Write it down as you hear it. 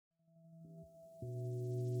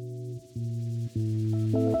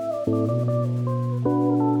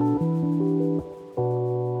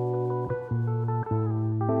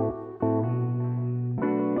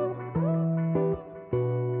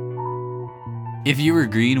If you were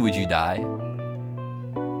green, would you die?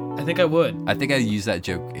 I think I would. I think I used that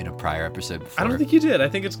joke in a prior episode before. I don't think you did. I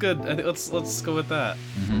think it's good. I think let's go with that.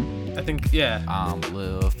 Mm-hmm. I think, yeah. I'm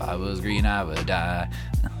blue. If I was green, I would die.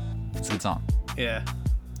 It's a good song. Yeah.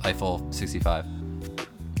 Eiffel 65.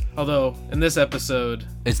 Although, in this episode,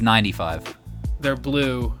 It's 95. they're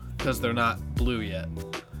blue because they're not blue yet.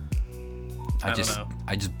 I don't know.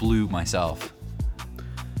 I just blew myself.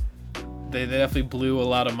 They definitely blew a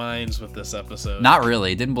lot of minds with this episode. Not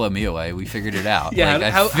really. It didn't blow me away. We figured it out. Yeah, Like, I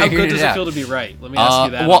how figured good does it out. feel to be right? Let me ask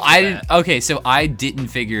you that. Well, off the I bat. didn't. Okay, so I didn't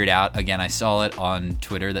figure it out. Again, I saw it on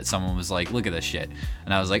Twitter that someone was like, "Look at this shit,"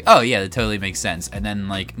 and I was like, "Oh yeah, that totally makes sense." And then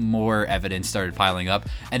like more evidence started piling up,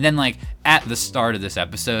 and then like at the start of this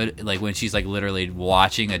episode, like when she's like literally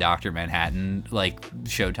watching a Dr. Manhattan like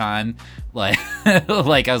Showtime, like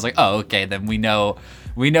like I was like, "Oh okay, then we know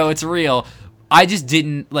it's real." I just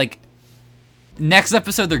didn't like. Next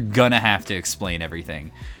episode, they're gonna have to explain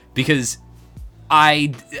everything because I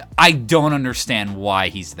don't understand why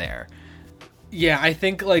he's there. Yeah, I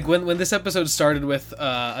think like when this episode started with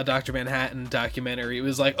a Dr. Manhattan documentary, it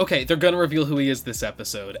was like, okay, they're gonna reveal who he is this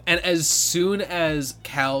episode. And as soon as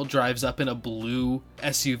Cal drives up in a blue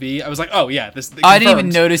SUV, I was like, oh yeah, this. I didn't even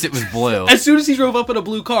notice it was blue. As soon as he drove up in a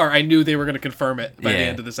blue car, I knew they were gonna confirm it by the Yeah.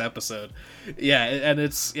 end of this episode. Yeah, and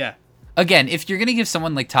it's yeah. Again, if you're gonna give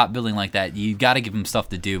someone like top billing like that, you got to give them stuff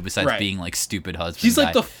to do besides Right. being like stupid husband. He's like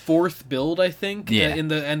guy. the fourth build, I think, Yeah. in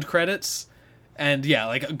the end credits. And yeah,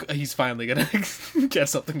 like he's finally gonna get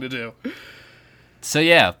something to do. So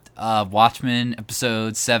yeah, Watchmen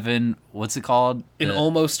episode 7. What's it called? In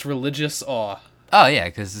almost religious awe. Oh yeah,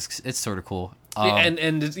 because it's sort of cool.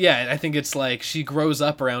 And yeah, I think it's like she grows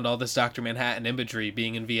up around all this Dr. Manhattan imagery,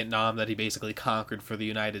 being in Vietnam that he basically conquered for the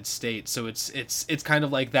United States. So it's kind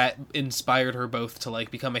of like that inspired her both to like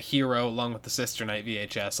become a hero along with the Sister Night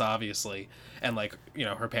VHS, obviously, and like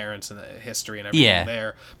her parents and the history and everything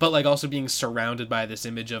there. But like also being surrounded by this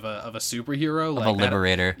image of a superhero, like a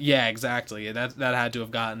liberator. Yeah, exactly. That had to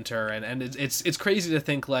have gotten to her, and it's crazy to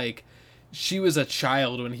think like. She was a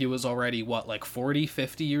child when he was already, what, like 40,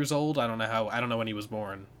 50 years old? I don't know when he was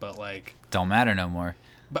born, but like... Don't matter no more.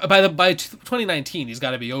 By 2019, he's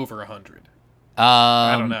got to be over 100.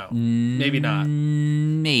 I don't know. Maybe not.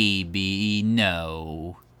 Maybe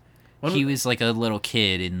no. He was like a little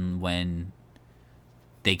kid when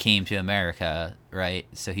they came to America, right?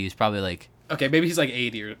 So he was probably like... Okay, maybe he's like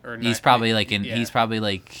 80 or 90. He's probably like Yeah. He's probably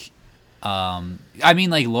like... I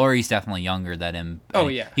mean, like, Laurie's definitely younger than him. Oh,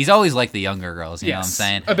 yeah. He's always like the younger girls, you know what I'm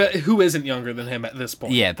saying? I bet who isn't younger than him at this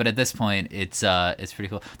point? Yeah, but at this point, it's pretty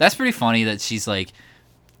cool. That's pretty funny that she's like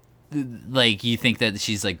you think that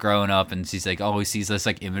she's like growing up and she's like always sees this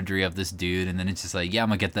like imagery of this dude, and then it's just like, yeah, I'm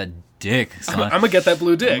gonna get that dick, son. I'm gonna get that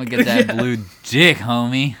blue dick. I'm gonna get that blue dick,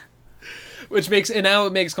 homie. Which now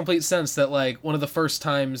it makes complete sense that like one of the first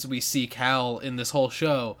times we see Cal in this whole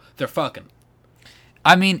show, they're fucking.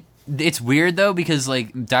 I mean, it's weird though because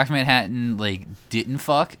like Dr. Manhattan like didn't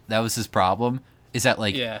fuck. That was his problem. Is that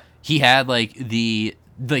like he had like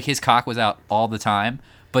his cock was out all the time,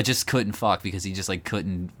 but just couldn't fuck because he just like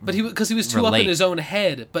couldn't. But because he was too up in his own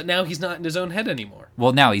head. But now he's not in his own head anymore.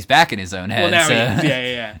 Well, now he's back in his own head. Well, now so. he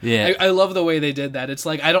is. Yeah. I love the way they did that. It's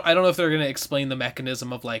like I don't know if they're gonna explain the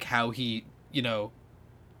mechanism of like how he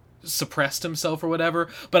suppressed himself or whatever,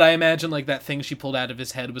 but I imagine like that thing she pulled out of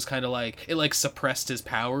his head was kind of like it like suppressed his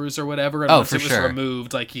powers or whatever, and once it was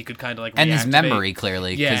removed, like he could kind of like and his reactivate. memory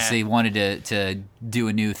clearly because they wanted to do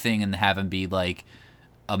a new thing and have him be like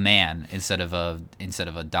a man instead of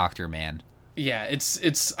a doctor man. Yeah,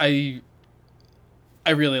 it's I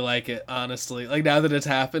really like it, honestly. Like now that it's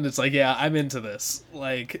happened, it's like, yeah, I'm into this.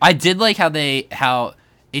 Like I did like how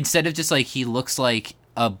instead of just like he looks like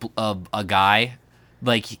a guy.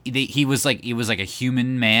 Like he was like a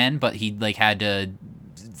human man, but he like had to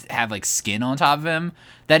have like skin on top of him.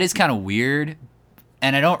 That is kind of weird,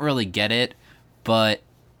 and I don't really get it, but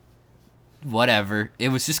whatever. It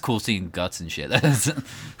was just cool seeing guts and shit.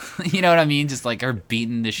 You know what I mean? Just like her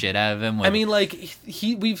beating the shit out of him. I mean, like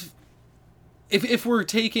if we're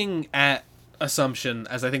taking at assumption,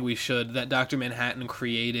 as I think we should, that Dr. Manhattan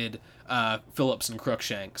created Phillips and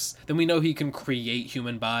Crookshanks, then we know he can create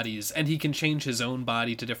human bodies, and he can change his own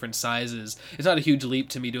body to different sizes. It's not a huge leap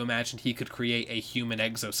to me to imagine he could create a human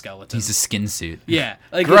exoskeleton. He's a skin suit. Yeah,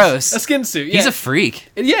 like gross. A skin suit. Yeah. He's a freak.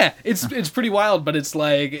 Yeah, it's pretty wild, but it's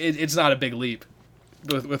like it's not a big leap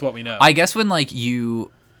with what we know. I guess when like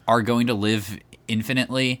you are going to live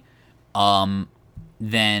infinitely, then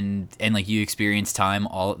and like you experience time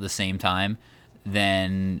all at the same time,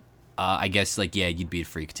 then I guess like yeah, you'd be a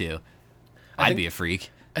freak too. I'd be a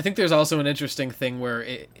freak. I think there's also an interesting thing where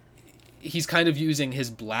he's kind of using his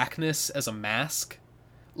blackness as a mask.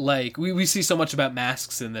 Like, we see so much about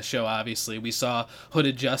masks in this show, obviously. We saw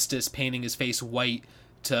Hooded Justice painting his face white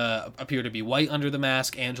to appear to be white under the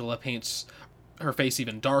mask. Angela paints her face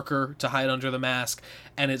even darker to hide under the mask.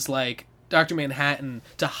 And it's like Dr. Manhattan,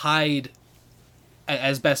 to hide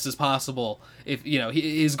as best as possible, if, you know,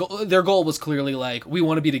 their goal was clearly like, we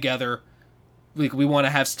want to be together. We want to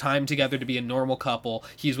have time together to be a normal couple.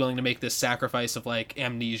 He's willing to make this sacrifice of, like,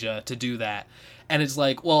 amnesia to do that. And it's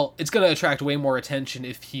like, well, it's going to attract way more attention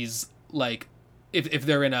if he's, like, if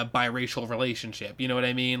they're in a biracial relationship. You know what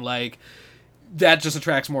I mean? Like, that just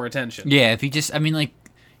attracts more attention. Yeah, if he just, I mean, like,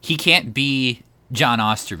 he can't be John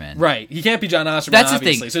Osterman. Right. He can't be John Osterman, That's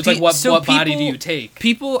obviously. the thing. So it's like, what body do you take?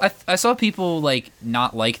 People, I saw people, like,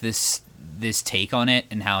 not like this take on it,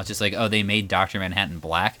 and how it's just like, oh, they made Dr. Manhattan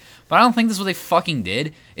black. But I don't think this is what they fucking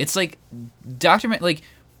did. It's like, Dr.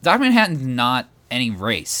 Manhattan's not any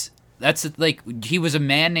race. That's, like, he was a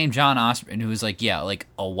man named John Osterman who was, like, yeah, like,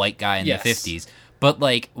 a white guy in the 50s. But,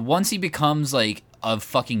 like, once he becomes, like, a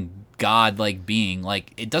fucking god-like being,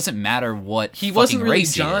 like, it doesn't matter what he wasn't really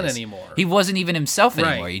race John he is. anymore. He wasn't even himself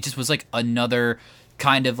anymore. Right. He just was, like, another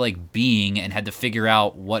kind of, like, being, and had to figure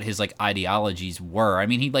out what his, like, ideologies were. I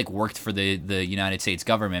mean, he, like, worked for the United States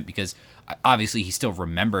government because obviously he still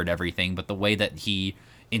remembered everything, but the way that he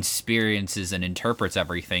experiences and interprets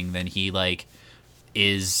everything, then he, like,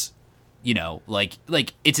 is, you know, like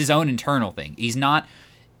it's his own internal thing. He's not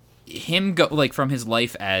him like, from his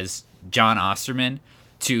life as John Osterman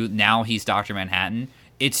to now he's Dr. Manhattan.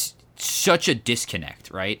 It's such a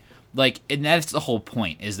disconnect, right? Like, and that's the whole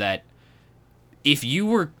point, is that if you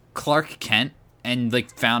were Clark Kent and,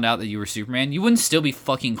 like, found out that you were Superman, you wouldn't still be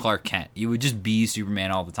fucking Clark Kent. You would just be Superman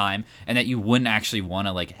all the time, and that you wouldn't actually want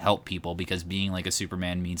to, like, help people, because being, like, a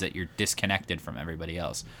Superman means that you're disconnected from everybody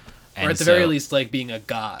else. And or at the very least, like, being a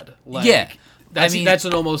god. Like, yeah. That's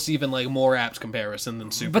an almost even, like, more apt comparison than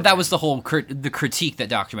Superman. But that was the whole the critique that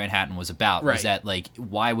Dr. Manhattan was about, right. Was that, like,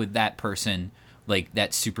 why would that person, like,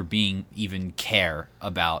 that super being, even care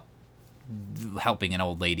about helping an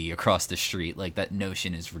old lady across the street? Like, that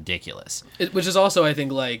notion is ridiculous. Which is also, I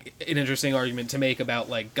think, like, an interesting argument to make about,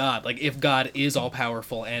 like, God. Like, if God is all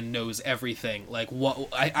powerful and knows everything, like, what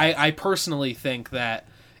I personally think that,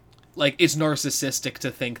 like, it's narcissistic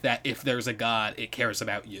to think that if there's a God, it cares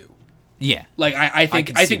about you. Yeah. Like, I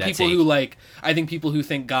think people take. who, like, I think people who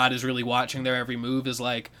think God is really watching their every move is,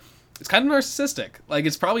 like, it's kind of narcissistic. Like,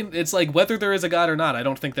 it's like, whether there is a God or not, I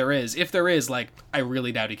don't think there is. If there is, like, I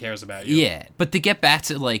really doubt he cares about you. Yeah, but to get back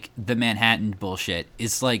to, like, the Manhattan bullshit,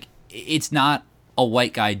 it's like, it's not a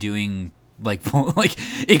white guy doing, like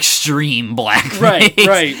extreme blackface.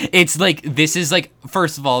 Right. It's like, this is, like,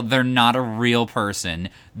 first of all, they're not a real person.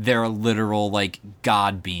 They're a literal, like,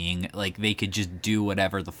 god being. Like, they could just do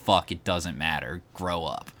whatever the fuck. It doesn't matter. Grow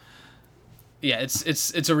up. Yeah,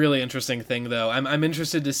 it's a really interesting thing, though. I'm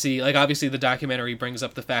interested to see, like, obviously the documentary brings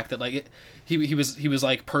up the fact that, like, he was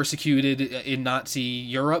like persecuted in Nazi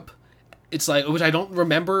Europe. It's like, which I don't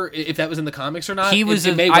remember if that was in the comics or not. He was.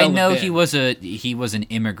 I know he was an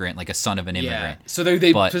immigrant, like a son of an immigrant. Yeah. So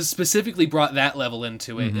they specifically brought that level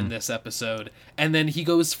into it in this episode, and then he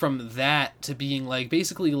goes from that to being, like,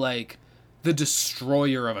 basically, like, the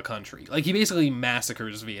destroyer of a country. Like, he basically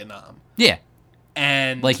massacres Vietnam. Yeah,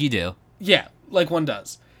 and like you do. Yeah, like one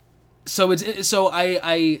does. So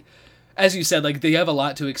I as you said, like, they have a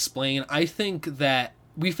lot to explain. I think that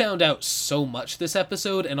we found out so much this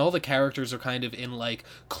episode, and all the characters are kind of in, like,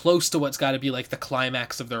 close to what's got to be, like, the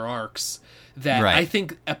climax of their arcs, that right. I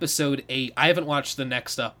think episode 8, I haven't watched the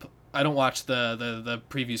next up, I don't watch the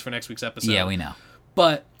previews for next week's episode. Yeah, we know.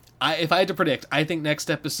 But if I had to predict, I think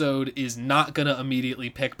next episode is not going to immediately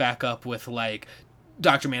pick back up with, like,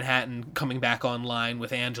 Dr. Manhattan coming back online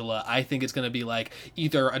with Angela. I think it's going to be, like,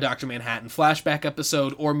 either a Dr. Manhattan flashback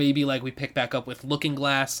episode, or maybe, like, we pick back up with Looking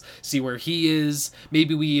Glass, see where he is.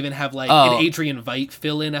 Maybe we even have, like, an Adrian Veidt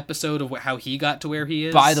fill-in episode of how he got to where he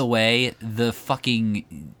is. By the way, the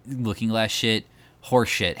fucking Looking Glass shit, horse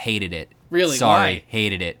shit, hated it. Really? Sorry, why?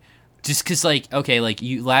 Hated it. Just because, like, okay, like,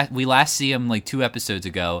 we last see him, like, 2 episodes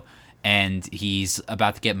ago, and he's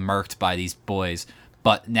about to get murked by these boys.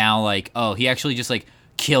 But now, like, oh, he actually just, like,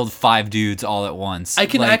 killed 5 dudes all at once. I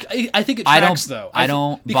think it tracks, though.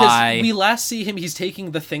 Because we last see him, he's taking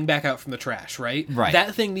the thing back out from the trash, right? Right.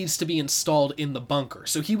 That thing needs to be installed in the bunker.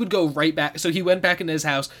 So he would go right back. So he went back into his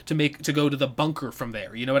house to go to the bunker from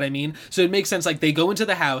there. You know what I mean? So it makes sense. Like, they go into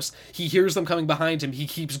the house, he hears them coming behind him, he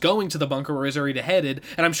keeps going to the bunker where he's already headed,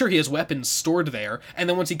 and I'm sure he has weapons stored there, and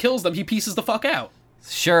then once he kills them, he pieces the fuck out.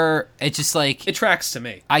 Sure, it's just like, it tracks to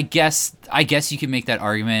me. I guess you can make that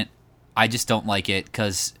argument. I just don't like it,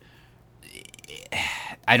 because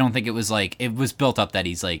I don't think it was like it was built up that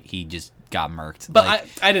he's like he just got murked. But like,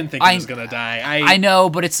 I didn't think he was gonna die. I know,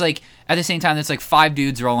 but it's like at the same time, it's like 5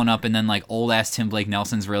 dudes rolling up, and then like old ass Tim Blake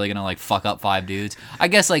Nelson's really gonna like fuck up 5 dudes. I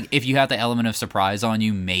guess like if you have the element of surprise on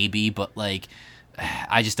you, maybe, but like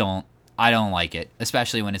I just don't. I don't like it,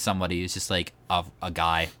 especially when it's somebody who's just like a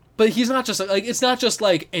guy. But he's not just like it's not just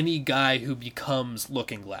like any guy who becomes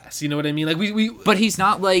Looking Glass. You know what I mean? Like we But he's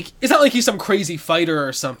not like it's not like he's some crazy fighter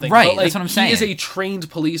or something. Right, But like, that's what I'm saying. He is a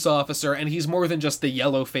trained police officer, and he's more than just the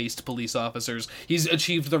yellow-faced police officers. He's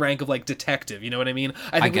achieved the rank of like detective. You know what I mean?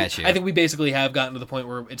 I think we basically have gotten to the point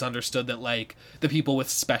where it's understood that like the people with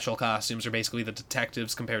special costumes are basically the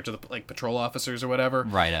detectives compared to the like patrol officers or whatever.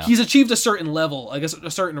 Right. He's achieved a certain level, I guess,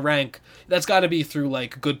 a certain rank. That's got to be through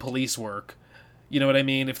like good police work. You know what I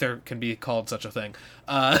mean? If there can be called such a thing.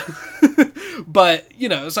 But, you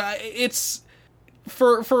know, so it's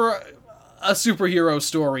for a superhero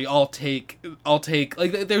story, I'll take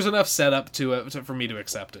like there's enough setup to it for me to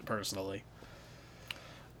accept it personally.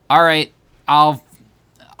 All right, I'll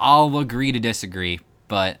agree to disagree,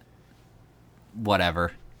 but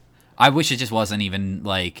whatever. I wish it just wasn't even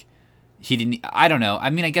like he didn't. I don't know. I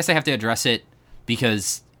mean, I guess I have to address it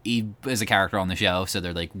because he is a character on the show, so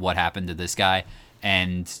they're like, what happened to this guy?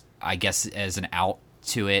 And I guess as an out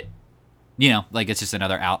to it, you know, like it's just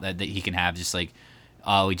another out that he can have, just like,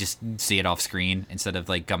 oh, we just see it off screen instead of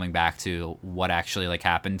like coming back to what actually like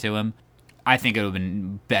happened to him. I think it would have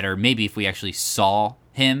been better maybe if we actually saw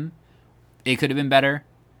him. It could have been better,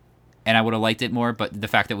 and I would have liked it more. But the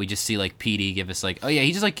fact that we just see like PD give us like, oh yeah,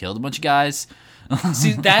 he just like killed a bunch of guys.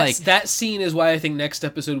 See, that scene is why I think next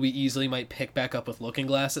episode we easily might pick back up with Looking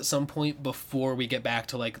Glass at some point before we get back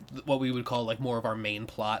to like what we would call like more of our main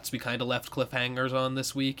plots. We kind of left cliffhangers on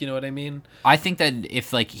this week. You know what I mean? I think that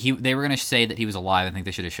if like they were gonna say that he was alive, I think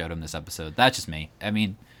they should have showed him this episode. That's just me. I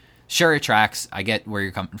mean, sure, it tracks. I get where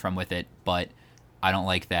you're coming from with it, but I don't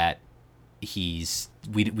like that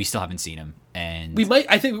we still haven't seen him. And we might.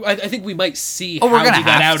 I think we might see how he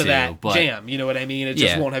got out of that jam. You know what I mean? It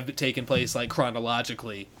just won't have taken place like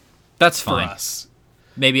chronologically. That's fine. For us.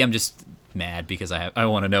 Maybe I'm just mad because I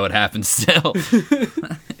want to know what happens still.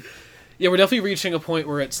 Yeah, we're definitely reaching a point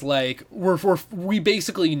where it's like we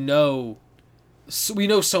basically know. So we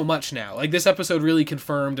know so much now. Like this episode really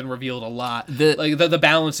confirmed and revealed a lot. The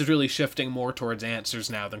balance is really shifting more towards answers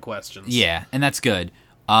now than questions. Yeah, and that's good.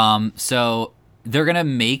 So they're gonna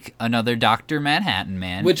make another Dr. Manhattan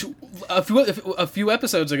Man, which a few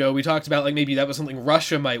episodes ago we talked about like maybe that was something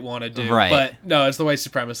Russia might want to do, right? But no, it's the white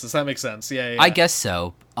supremacists. That makes sense. Yeah. I guess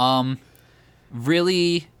so.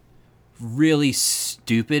 Really, really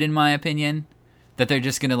stupid in my opinion that they're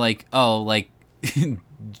just gonna like like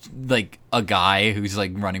a guy who's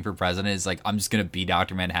like running for president is like, I'm just gonna be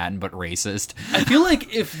Dr. Manhattan but racist. I feel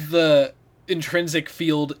like if the intrinsic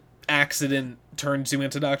field accident turns you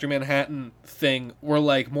into Dr. Manhattan thing were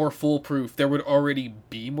like more foolproof, there would already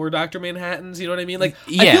be more Dr. Manhattans, you know what I mean? Like,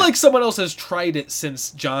 yeah. I feel like someone else has tried it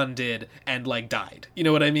since John did and like died. You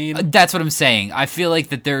know what I mean? That's what I'm saying. I feel like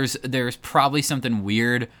that there's probably something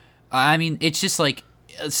weird. I mean, it's just like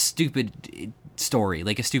a stupid story,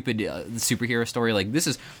 like a stupid superhero story. Like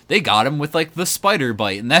they got him with like the spider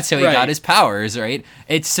bite and that's how he got his powers, right?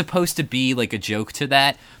 It's supposed to be like a joke to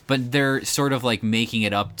that, but they're sort of like making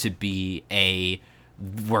it up to be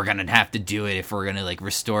we're gonna have to do it if we're gonna like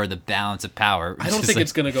restore the balance of power. I don't think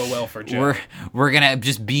it's gonna go well for Joe. We're gonna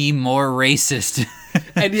just be more racist.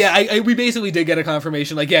 And yeah, we basically did get a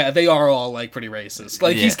confirmation, like, yeah, they are all like pretty racist.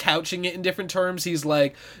 Like he's couching it in different terms. He's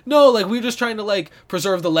like, no, like we're just trying to like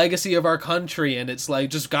preserve the legacy of our country, and it's like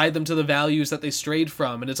just guide them to the values that they strayed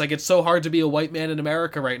from. And it's like it's so hard to be a white man in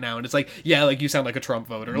America right now. And it's like, yeah, like you sound like a Trump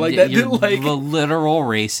voter, like that. You're like the literal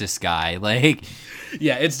racist guy, like.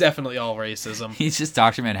 Yeah, it's definitely all racism. He's just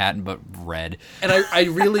Dr. Manhattan, but red. And I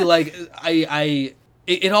really like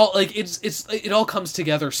it all like it all comes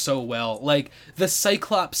together so well. Like the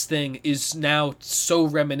Cyclops thing is now so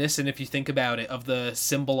reminiscent, if you think about it, of the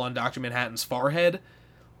symbol on Dr. Manhattan's forehead.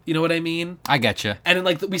 You know what I mean? I getcha. And then,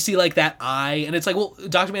 like, we see, like, that eye, and it's like, well,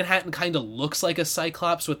 Dr. Manhattan kind of looks like a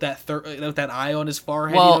Cyclops with that eye on his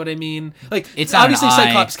forehead, you know what I mean? Like, it's obviously not an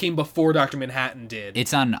Cyclops came before Dr. Manhattan did.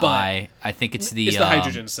 It's not an eye. I think it's the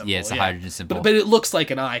hydrogen symbol. Yeah, it's the hydrogen symbol. But it looks like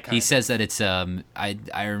an eye, kind of. He says that it's,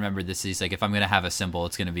 I remember this, he's like, if I'm going to have a symbol,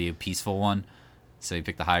 it's going to be a peaceful one. So he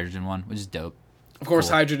picked the hydrogen one, which is dope. Of course,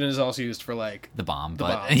 cool. Hydrogen is also used for, like... The bomb,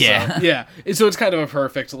 yeah. So, yeah. So it's kind of a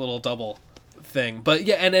perfect little double thing. But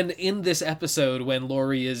yeah, and then in this episode when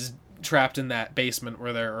Laurie is trapped in that basement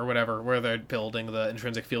where they're building the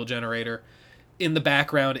intrinsic field generator, in the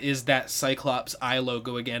background is that Cyclops eye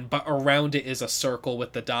logo again, but around it is a circle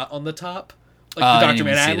with the dot on the top, Like I the didn't Dr.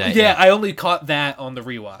 even see Manhattan. that, Yeah, yeah. I only caught that on the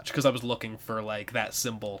rewatch because I was looking for like that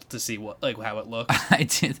symbol to see what like how it looked. I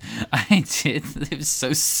did. It was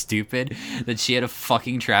so stupid that she had a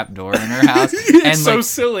fucking trap door in her house. It's so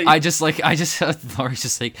silly. I just Laura's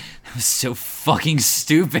just like, that was so fucking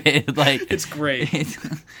stupid. Like, It's great.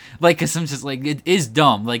 Like, cause I'm just like, it is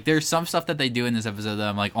dumb. Like, there's some stuff that they do in this episode that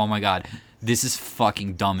I'm like, oh my god, this is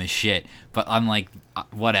fucking dumb as shit. But I'm like,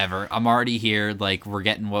 whatever. I'm already here. Like, we're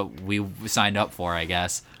getting what we signed up for, I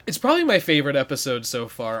guess. It's probably my favorite episode so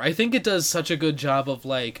far. I think it does such a good job of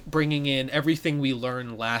like bringing in everything we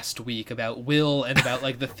learned last week about Will and about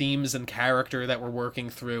like the themes and character that we're working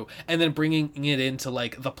through, and then bringing it into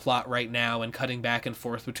like the plot right now and cutting back and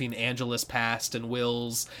forth between Angela's past and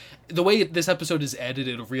Will's. The way this episode is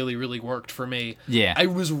edited really, really worked for me. Yeah. I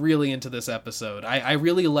was really into this episode. I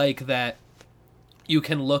really like that you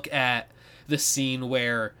can look at the scene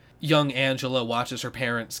where young Angela watches her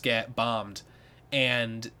parents get bombed,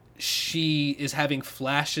 and she is having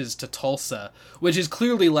flashes to Tulsa, which is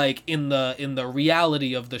clearly like in the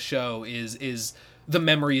reality of the show is the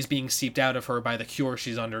memories being seeped out of her by the cure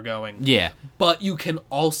she's undergoing. Yeah. But you can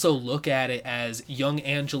also look at it as young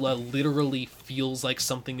Angela literally feels like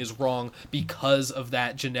something is wrong because of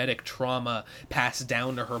that genetic trauma passed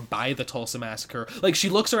down to her by the Tulsa massacre. Like, she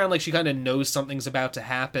looks around like she kind of knows something's about to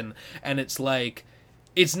happen, and it's like,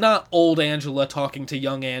 it's not old Angela talking to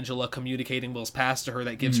young Angela communicating Will's past to her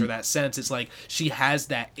that gives her that sense. It's like she has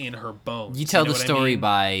that in her bones. You tell know the what I story mean?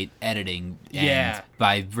 by editing and Yeah.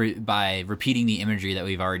 by repeating the imagery that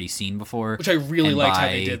we've already seen before. Which I really and liked how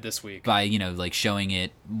they did this week. By, like showing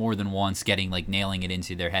it more than once, nailing it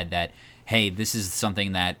into their head that, hey, this is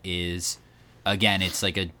something that is, again, it's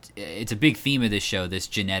a big theme of this show, this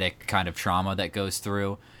genetic kind of trauma that goes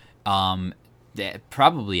through that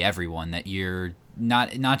probably everyone, that you're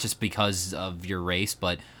not just because of your race,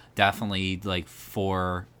 but definitely like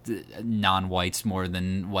for non-whites more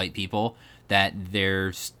than white people, that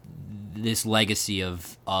there's this legacy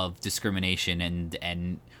of discrimination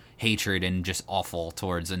and hatred and just awful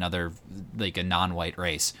towards another, like a non-white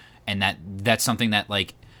race, and that's something that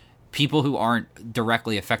like people who aren't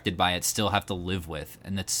directly affected by it still have to live with,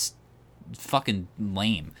 and that's fucking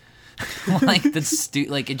lame. Like, that's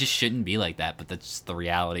like, it just shouldn't be like that, but that's just the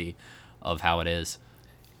reality of how it is.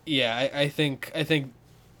 Yeah, I think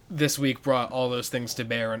this week brought all those things to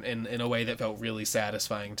bear in a way that felt really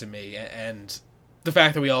satisfying to me, and the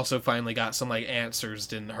fact that we also finally got some like answers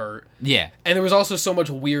didn't hurt. Yeah. And there was also so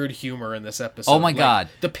much weird humor in this episode. Oh my Like, God.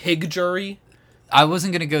 the pig jury. I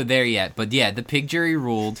wasn't gonna go there yet, but yeah, the pig jury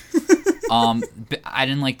ruled. I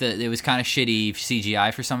didn't like it was kind of shitty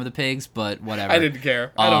CGI for some of the pigs, but whatever. I didn't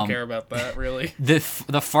care. I don't care about that, really. The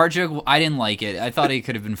fart joke, I didn't like it. I thought it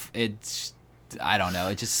could have been. I don't know.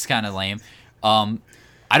 It just kind of lame.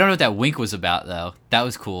 I don't know what that wink was about though. That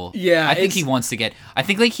was cool. Yeah, I think he wants to get. I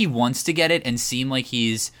think like he wants to get it and seem like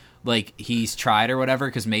he's tried or whatever,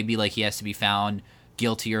 because maybe like he has to be found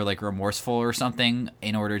guilty or like remorseful or something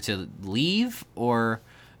in order to leave, or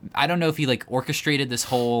I don't know if he like orchestrated this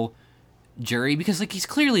whole jury, because like he's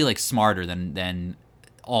clearly like smarter than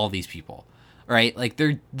all these people, right? Like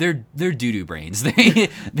they're doo-doo brains.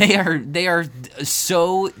 They are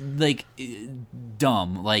so like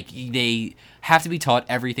dumb. Like they have to be taught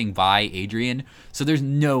everything by Adrian, so there's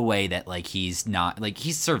no way that like he's not, like,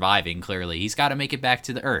 he's surviving. Clearly he's got to make it back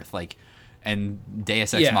to the earth, like, and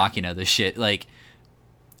Deus Ex Machina the shit, like.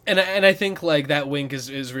 And I think like that wink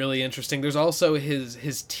is really interesting. There's also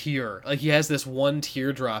his tear. Like he has this one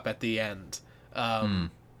teardrop at the end,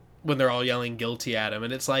 when they're all yelling guilty at him,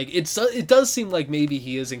 and it's like it does seem like maybe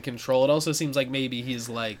he is in control. It also seems like maybe he's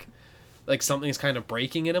like something's kind of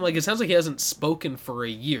breaking in him. Like it sounds like he hasn't spoken for a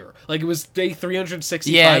year. Like it was day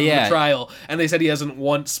 365 of the trial, and they said he hasn't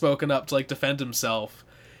once spoken up to like defend himself.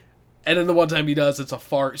 And then the one time he does, it's a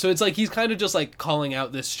fart. So it's like he's kind of just like calling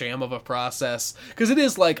out this sham of a process, because it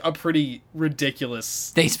is like a pretty ridiculous.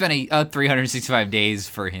 They spent 365 days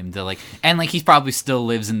for him to like, and like he probably still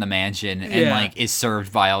lives in the mansion and like is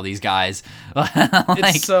served by all these guys. Like,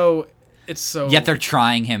 it's so. Yet they're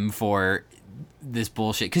trying him for this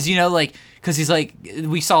bullshit, because because he's like,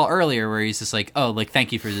 we saw earlier where he's just like, oh, like,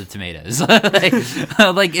 thank you for the tomatoes.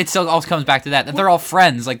 like it still all comes back to that they're all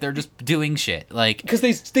friends, like they're just doing shit, like, because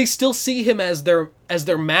they still see him as as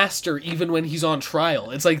their master even when he's on trial.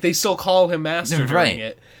 It's like they still call him master during Right.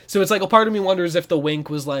 it. So it's like a part of me wonders if the wink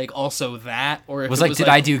was like also that, or if was it like, was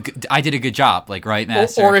I did a good job, like, right,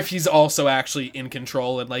 master? or if he's also actually in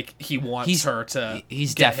control and like he wants He's- her to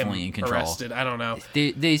he's get definitely him in control. arrested. I don't know.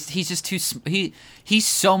 He's just he's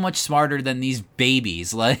so much smarter than these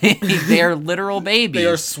babies. Like, they are literal babies. They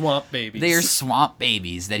are swamp babies. They are swamp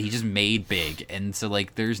babies that he just made big, and so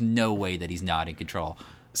like there's no way that he's not in control.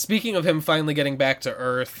 Speaking of him finally getting back to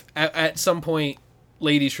Earth, at some point,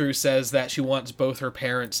 Lady True says that she wants both her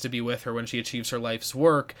parents to be with her when she achieves her life's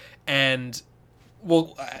work, and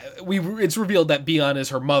it's revealed that Bion is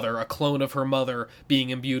her mother, a clone of her mother, being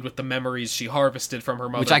imbued with the memories she harvested from her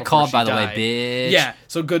mother. Which I before called, she by the died. way, bitch. Yeah,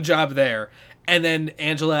 so good job there. And then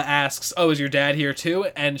Angela asks, "Oh, is your dad here too?"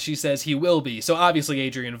 And she says he will be. So obviously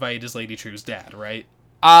Adrian Veidt is Lady True's dad, right?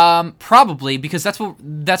 Probably, because that's what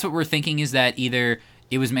we're thinking, is that either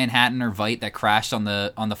it was Manhattan or Veidt that crashed on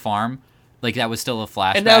the farm. Like, that was still a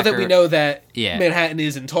flashback. And now that we know that Yeah. Manhattan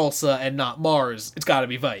is in Tulsa and not Mars, it's got to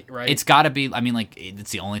be Veidt, right? It's got to be. I mean, like, it's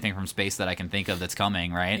the only thing from space that I can think of that's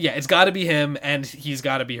coming, right? Yeah, it's got to be him, and he's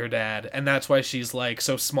got to be her dad, and that's why she's like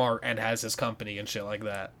so smart and has his company and shit like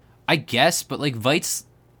that. I guess, but like Veidt's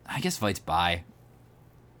bi.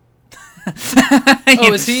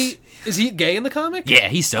 Oh, is he gay in the comic? Yeah,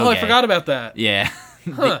 he's so. Oh, gay. I forgot about that. Yeah.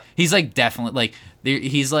 Huh. He's like definitely like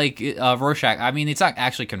he's like Rorschach. I mean, it's not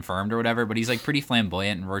actually confirmed or whatever, but he's like pretty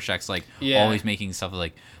flamboyant, and Rorschach's like Yeah. always making stuff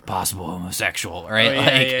like possible homosexual, right? Oh, yeah,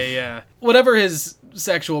 like, yeah. Whatever his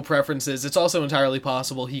sexual preferences, it's also entirely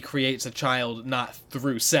possible he creates a child not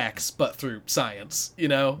through sex, but through science, you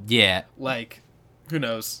know? yeah. Like, who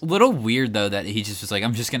knows? A little weird though that he just was like,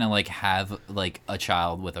 I'm just gonna like have like a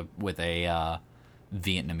child with a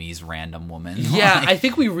Vietnamese random woman. Yeah, Like, I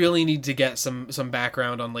think we really need to get some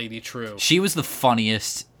background on Lady True. she was the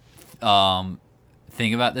funniest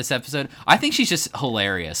thing about this episode. I think she's just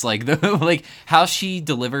hilarious. Like like how she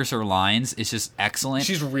delivers her lines is just excellent.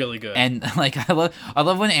 She's really good. And like I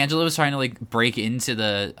love when Angela was trying to like break into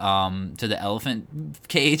the elephant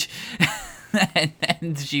cage.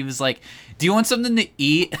 And she was like, "Do you want something to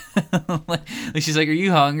eat?" Like, she's like, "Are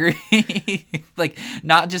you hungry?" Like,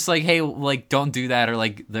 not just like, "Hey, like, don't do that," or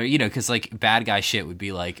like, because like bad guy shit would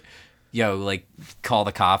be like, "Yo, like, call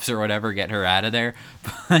the cops or whatever, get her out of there."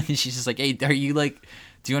 But she's just like, "Hey, are you like,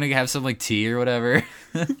 do you want to have some like tea or whatever?"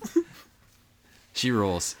 She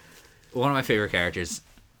rules. One of my favorite characters.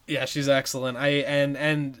 Yeah, she's excellent.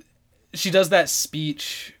 And she does that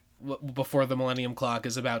speech before the Millennium Clock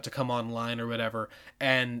is about to come online or whatever,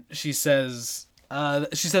 and she says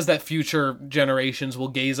that future generations will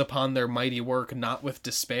gaze upon their mighty work not with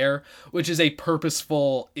despair, which is a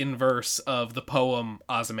purposeful inverse of the poem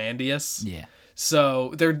Ozymandias. Yeah.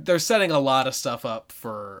 So they're setting a lot of stuff up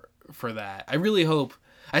for that. I really hope.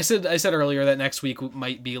 I said earlier that next week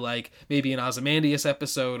might be like maybe an Ozymandias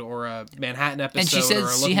episode or a Manhattan episode, And she says or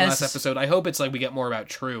a she Looking has- Glass episode. I hope it's like we get more about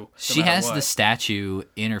True. She matter has what. the statue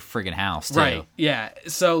in her friggin' house, too. Right. Yeah.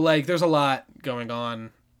 So like there's a lot going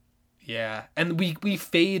on. Yeah. And we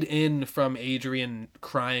fade in from Adrian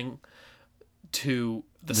crying to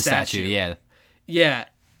the statue. Yeah. Yeah.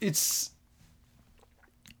 It's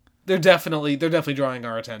they're definitely drawing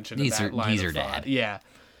our attention to He's that her- line he's of her thought. dad. Yeah.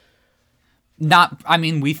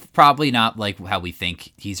 We've probably not like how we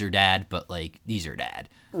think he's her dad, but like he's her dad.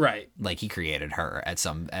 Right. Like he created her at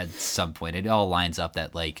some point. It all lines up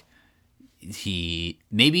that like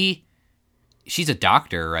maybe she's a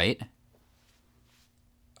doctor, right?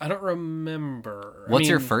 I don't remember. What's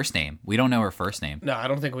her first name? We don't know her first name No, I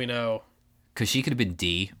don't think we know. because she could have been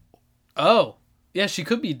D. Oh. Yeah, she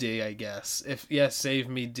could be D, I guess. Save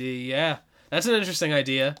me D. Yeah. That's an interesting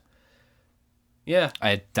idea. Yeah.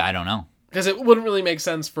 I don't know. Because it wouldn't really make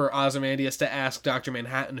sense for Ozymandias to ask Dr.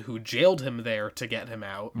 Manhattan, who jailed him there, to get him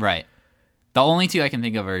out. Right. The only two I can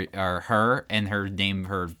think of are her, and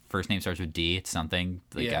her first name starts with D. It's something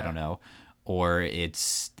like Yeah. I don't know, or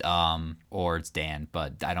it's Dan,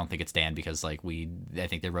 but I don't think it's Dan because like I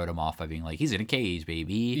think they wrote him off by being like he's in a cage,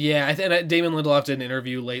 baby. Yeah, and Damon Lindelof did an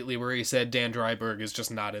interview lately where he said Dan Dryberg is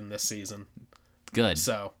just not in this season. Good.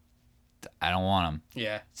 So, I don't want him.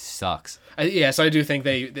 yeah. Sucks. So I do think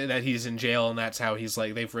that he's in jail, and that's how he's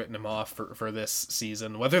like they've written him off for this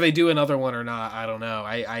season. Whether they do another one or not, I don't know.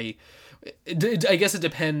 I guess it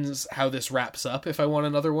depends how this wraps up if I want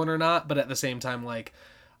another one or not. But at the same time, like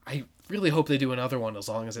I really hope they do another one as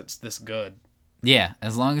long as it's this good. Yeah,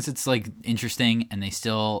 as long as it's like interesting and they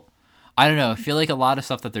still, I don't know. I feel like a lot of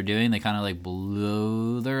stuff that they're doing, they kind of like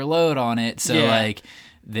blow their load on it. So Yeah. like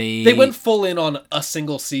They went full in on a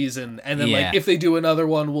single season, and then Yeah. like if they do another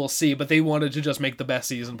one, we'll see. But they wanted to just make the best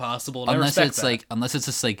season possible. And unless I respect it's that. like unless it's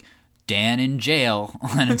just like Dan in jail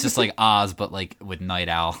and it's just like Oz but like with Night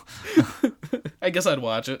Owl. I guess I'd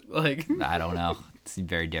watch it. Like I don't know. It's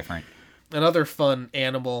very different. another fun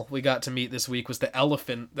animal we got to meet this week was the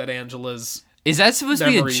elephant that Angela's. Is that supposed to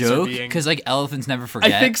be a Memories are joke? being- Because like elephants never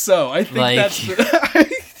forget. I think so. I think Like- that's.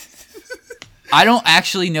 The... I don't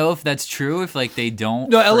actually know if that's true. If like they don't.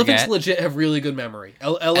 No, elephants forget. legit have really good memory.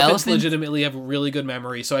 Elephants Elephant- legitimately have really good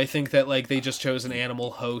memory. So I think that like they just chose an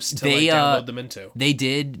animal host to They, like download them into. They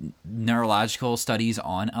did neurological studies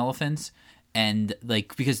on elephants, and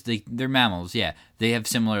like because they're mammals, yeah, they have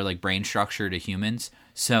similar like brain structure to humans.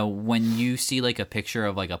 So when you see like a picture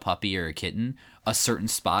of like a puppy or a kitten, a certain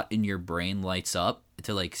spot in your brain lights up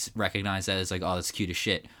to like recognize that as like, oh, that's cute as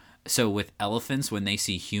shit. So with elephants, when they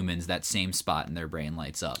see humans, that same spot in their brain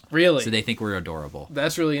lights up. Really? So they think we're adorable.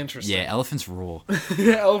 That's really interesting. Yeah, elephants rule.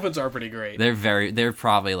 Elephants are pretty great. They're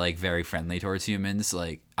probably like very friendly towards humans.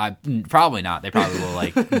 Like probably not. They probably will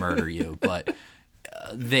like murder you, but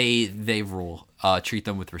they rule. Treat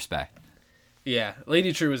them with respect. Yeah,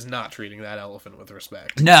 Lady True is not treating that elephant with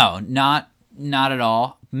respect. No, not at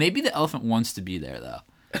all. Maybe the elephant wants to be there though.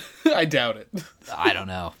 I doubt it. I don't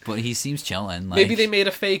know, but he seems chilling. Like, Maybe they made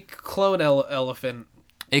a fake clone elephant.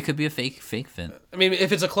 It could be a fake fin. I mean,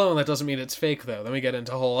 if it's a clone, that doesn't mean it's fake, though. Then we get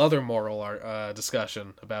into a whole other moral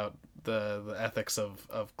discussion about the ethics of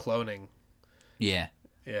cloning. Yeah.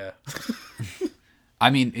 Yeah. I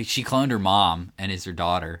mean, she cloned her mom and is her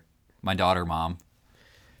daughter. My daughter mom.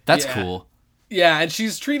 That's Yeah. cool. Yeah, and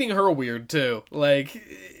she's treating her weird, too. Like,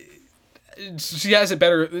 she has it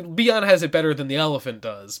better. Beyond has it better than the elephant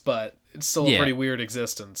does, but it's still a Yeah. pretty weird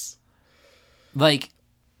existence. Like,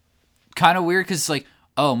 kind of weird because, like,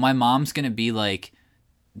 oh, my mom's going to be, like,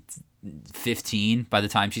 15 by the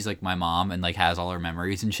time she's, like, my mom and, like, has all her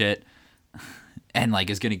memories and shit. And, like,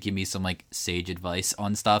 is going to give me some, like, sage advice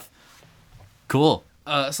on stuff. Cool.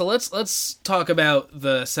 So let's talk about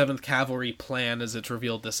the 7th Cavalry plan as it's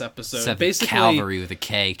revealed this episode. 7th Cavalry with a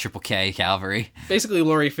K, triple K Cavalry. Basically,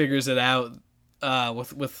 Laurie figures it out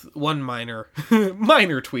with one minor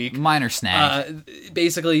tweak. Minor snag.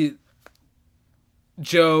 Basically,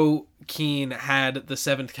 Joe Keane had the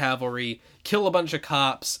 7th Cavalry kill a bunch of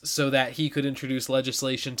cops so that he could introduce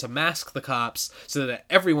legislation to mask the cops so that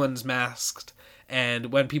everyone's masked,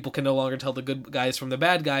 and when people can no longer tell the good guys from the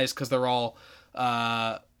bad guys because they're all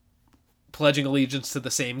pledging allegiance to the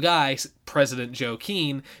same guy, President Joe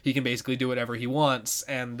Keane, he can basically do whatever he wants.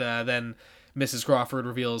 And then Mrs. Crawford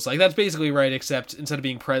reveals, like, that's basically right, except instead of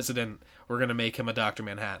being president, we're going to make him a Dr.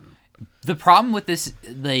 Manhattan. The problem with this,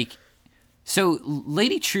 like, so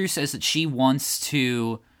Lady True says that she wants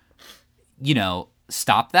to, you know,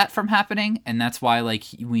 stop that from happening, and that's why, like,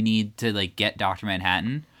 we need to, like, get Dr.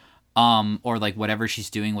 Manhattan, or, like, whatever she's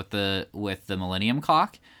doing with the Millennium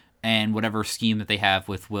Clock, and whatever scheme that they have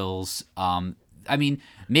with Will's, I mean,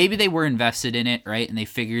 maybe they were invested in it, right, and they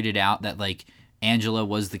figured it out that, like, Angela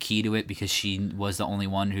was the key to it because she was the only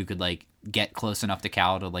one who could, like, get close enough to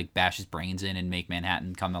Cal to, like, bash his brains in and make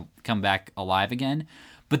Manhattan come back alive again.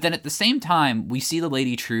 But then at the same time, we see the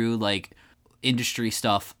Lady True, like, industry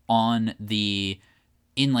stuff in,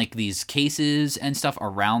 like, these cases and stuff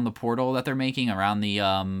around the portal that they're making, around the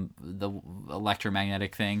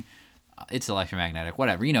electromagnetic thing. It's electromagnetic,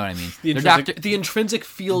 whatever, you know what I mean. The intrinsic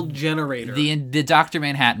field generator. The Dr.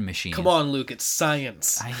 Manhattan machine. Come on, Luke, it's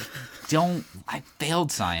science. I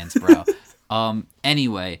failed science, bro.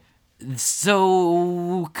 Anyway,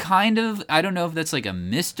 so kind of, I don't know if that's like a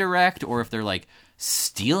misdirect or if they're like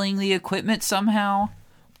stealing the equipment somehow,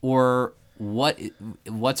 or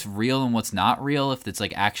what's real and what's not real, if it's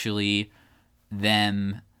like actually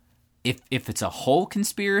them, if it's a whole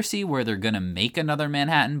conspiracy where they're gonna make another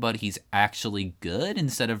Manhattan but he's actually good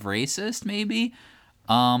instead of racist, maybe.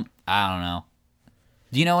 I don't know.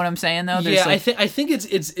 Do you know what I'm saying though? Yeah, like, I think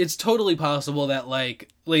it's totally possible that like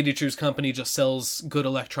Lady True's company just sells good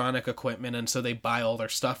electronic equipment, and so they buy all their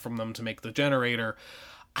stuff from them to make the generator.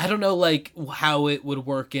 I don't know, like, how it would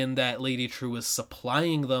work in that Lady True was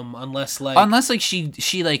supplying them, unless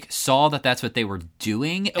she like saw that that's what they were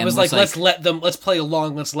doing. It was like, let's play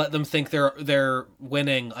along, let's let them think they're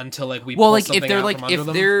winning until like we. Well, pull like something if they're out like from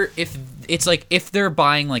under them. if they're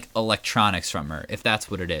buying like electronics from her, if that's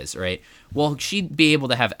what it is, right? Well, she'd be able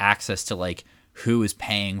to have access to like who is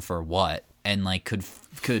paying for what, and like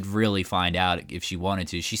could really find out if she wanted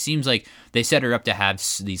to. She seems like they set her up to have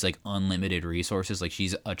these like unlimited resources. Like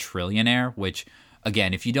she's a trillionaire, which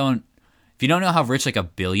again, if you don't know how rich like a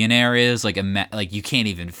billionaire is, like you can't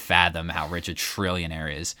even fathom how rich a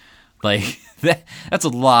trillionaire is. Like that's a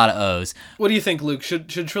lot of O's. What do you think, Luke? Should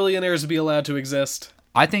trillionaires be allowed to exist?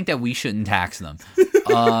 I think that we shouldn't tax them.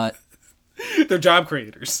 They're job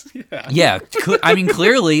creators. Yeah. Yeah, I mean,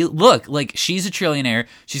 clearly, look, like, she's a trillionaire.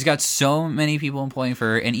 She's got so many people employing for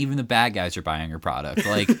her, and even the bad guys are buying her product.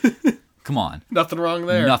 Like, come on. Nothing wrong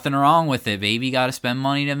there. Nothing wrong with it, baby. Got to spend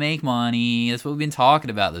money to make money. That's what we've been talking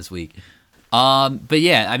about this week. But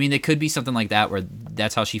yeah, I mean, it could be something like that, where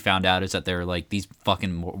that's how she found out, is that they're like, these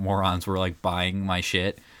fucking morons were like buying my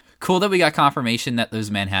shit. Cool that we got confirmation that those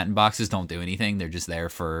Manhattan boxes don't do anything. They're just there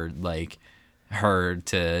for like her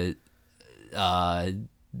to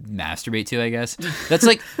masturbate to, I guess. That's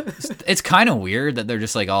like, it's kind of weird that they're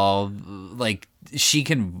just like all like, she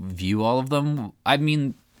can view all of them. I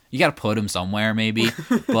mean, you got to put them somewhere maybe,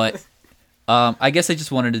 but I guess I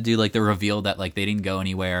just wanted to do like the reveal that like they didn't go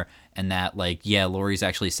anywhere, and that like, yeah, Lori's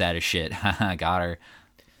actually sad as shit. Got her.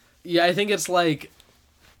 Yeah, I think it's like,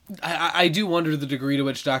 I do wonder the degree to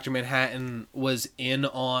which Dr. Manhattan was in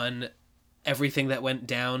on everything that went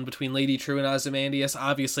down between Lady True and Ozymandias.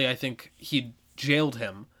 Obviously, I think he jailed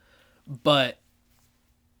him, but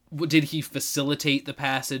did he facilitate the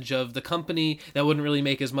passage of the company? That wouldn't really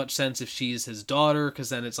make as much sense if she's his daughter, because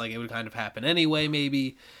then it's like it would kind of happen anyway,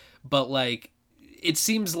 maybe. But like, it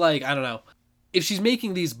seems like, I don't know, if she's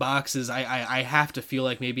making these boxes, I have to feel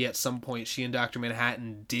like maybe at some point she and Dr.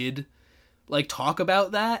 Manhattan did like talk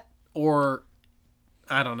about that, or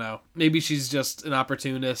I don't know. Maybe she's just an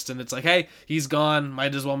opportunist, and it's like, hey, he's gone.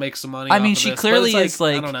 Might as well make some money. I mean, she clearly is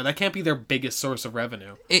like, I don't know. That can't be their biggest source of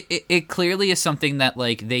revenue. It clearly is something that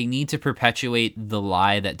like they need to perpetuate the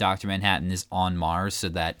lie that Dr. Manhattan is on Mars, so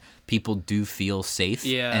that people do feel safe.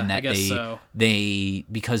 Yeah, and that I guess so. They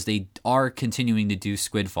because they are continuing to do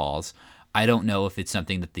squid falls. I don't know if it's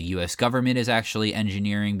something that the U.S. government is actually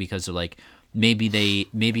engineering, because of like, maybe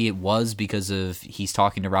it was because of he's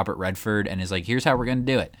talking to Robert Redford and is like, here's how we're going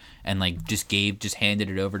to do it. And like just handed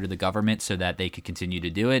it over to the government so that they could continue to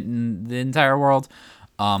do it in the entire world.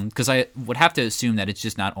 Because I would have to assume that it's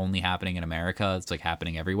just not only happening in America, it's like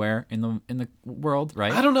happening everywhere in the world,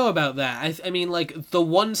 right? I don't know about that. I mean, like, the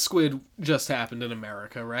one squid just happened in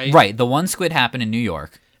America, right? Right. The one squid happened in New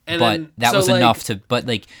York. And but then, that so, was like, enough to, but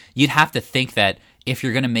like, you'd have to think that if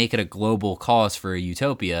you're going to make it a global cause for a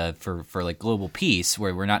utopia, for like global peace,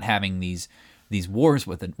 where we're not having these wars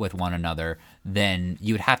with one another, then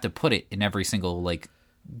you would have to put it in every single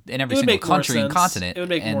single country and continent. It would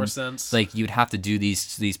make more sense. Like, you'd have to do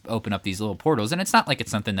these open up these little portals, and it's not like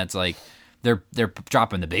it's something that's like they're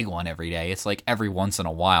dropping the big one every day. It's like every once in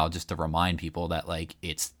a while, just to remind people that like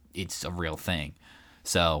it's a real thing.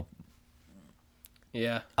 So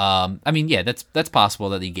yeah, I mean, yeah, that's possible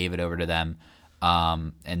that he gave it over to them.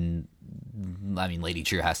 And I mean, Lady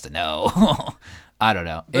True has to know. I don't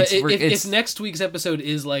know. But if next week's episode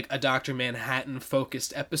is like a Dr. Manhattan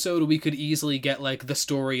focused episode, we could easily get like the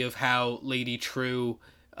story of how Lady True.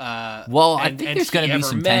 I think there's going to be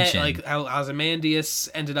some tension, like how Ozymandias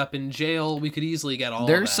ended up in jail. We could easily get all.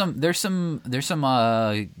 There's of that. There's some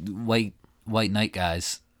white Knight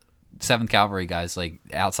guys. 7th Cavalry guys, like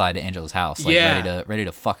outside Angela's house, like ready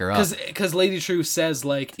to fuck her up. Because Lady True says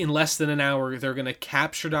like in less than an hour they're gonna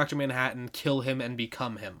capture Dr. Manhattan, kill him, and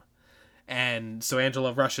become him. And so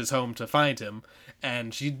Angela rushes home to find him,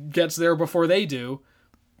 and she gets there before they do,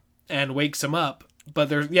 and wakes him up. But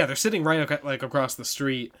they're sitting right like across the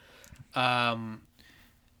street.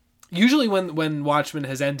 Usually when Watchmen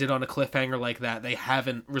has ended on a cliffhanger like that, they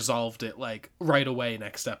haven't resolved it like right away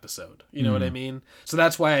next episode. You know what I mean? So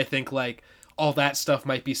that's why I think like all that stuff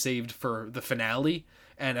might be saved for the finale,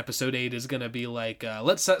 and episode 8 is going to be like,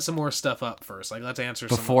 let's set some more stuff up first. Like, let's answer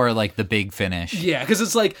before like the big finish. Yeah, because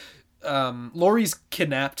it's like Lori's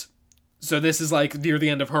kidnapped. So this is like near the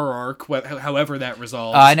end of her arc, however that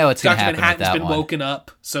resolves. I know it's going to happen. Dr. Manhattan's been one. woken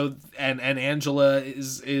up, so and Angela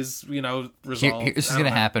is resolved. Here's what's going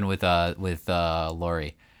to happen with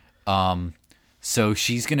Lori. So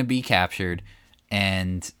she's going to be captured,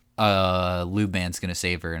 and Lube Man's going to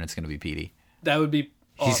save her, and it's going to be Petey. That would be.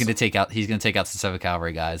 Awesome. He's going to take out some 7th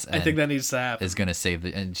Cavalry guys. I think that needs to happen. Is going to save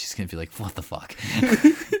and she's going to be like, what the fuck?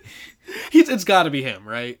 It's got to be him,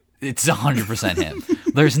 right? It's 100% him.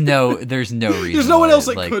 There's no reason. There's no one else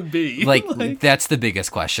it could be. Like that's the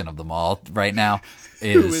biggest question of them all right now.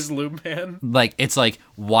 Who is Lube Man? Like, it's like,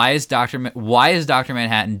 why is Dr.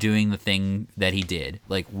 Manhattan doing the thing that he did?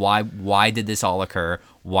 Like, why did this all occur?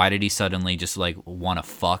 Why did he suddenly just like want to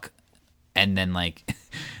fuck? And then like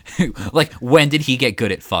like, when did he get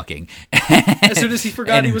good at fucking? As soon as he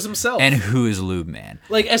forgot he was himself. And who is Lube Man?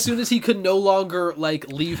 Like, as soon as he could no longer like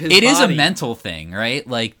leave his It body. is a mental thing, right?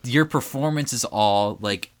 Like, your performance is all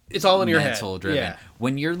like It's all in your head. mental driven. Yeah.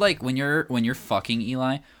 When you're fucking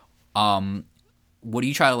Eli, what do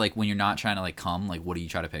you try to like when you're not trying to like come? Like, what do you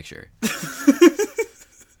try to picture?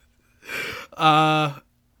 I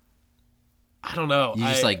don't know. You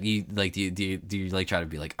just do you like try to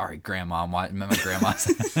be like, all right, grandma, my grandma's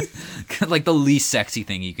like the least sexy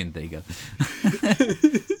thing you can think of.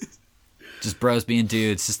 Just bros being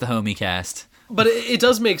dudes, just the homie cast. But it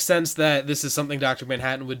does make sense that this is something Dr.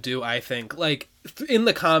 Manhattan would do, I think. Like, in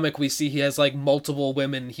the comic, we see he has, like, multiple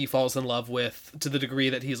women he falls in love with to the degree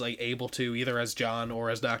that he's, like, able to, either as John or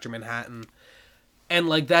as Dr. Manhattan. And,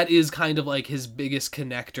 like, that is kind of, like, his biggest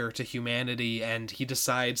connector to humanity, and he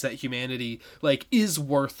decides that humanity, like, is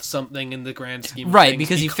worth something in the grand scheme of Right, things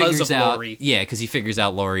because he figures out... Laurie. Yeah, because he figures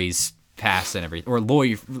out Laurie's past and everything. Or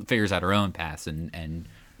Laurie figures out her own past and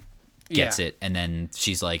gets it, and then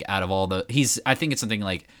she's like, out of all the I think it's something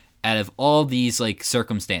like, out of all these like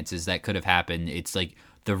circumstances that could have happened, it's like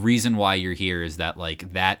the reason why you're here is that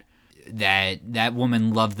like that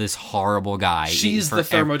woman loved this horrible guy. She's the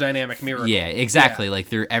thermodynamic miracle. Yeah, exactly. Like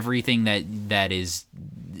through everything that is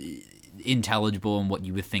intelligible and what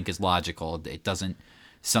you would think is logical, it doesn't.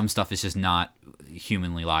 Some stuff is just not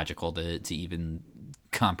humanly logical to even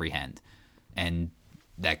comprehend, and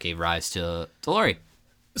that gave rise to Laurie.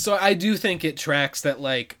 So I do think it tracks that,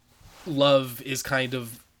 like, love is kind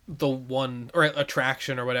of the one, or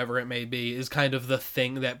attraction or whatever it may be, is kind of the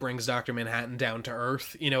thing that brings Dr. Manhattan down to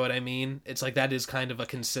earth. You know what I mean? It's like that is kind of a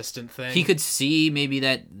consistent thing. He could see maybe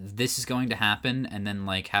that this is going to happen and then,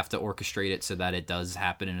 like, have to orchestrate it so that it does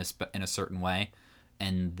happen in a certain way.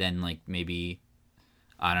 And then, like, maybe...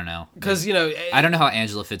 I don't know. Because, you know... I don't know how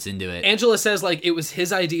Angela fits into it. Angela says, like, it was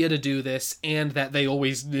his idea to do this, and that they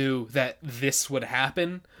always knew that this would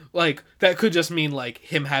happen. Like, that could just mean, like,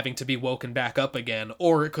 him having to be woken back up again,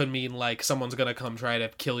 or it could mean, like, someone's gonna come try to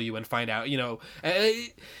kill you and find out, you know...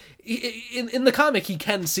 In the comic, he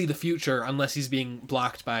can see the future, unless he's being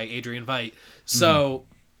blocked by Adrian Veidt. So,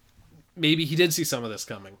 maybe he did see some of this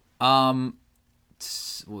coming.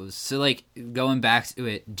 So like going back to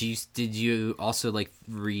it, did you also like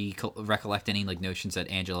recollect any like notions that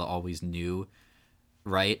Angela always knew,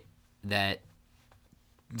 right, that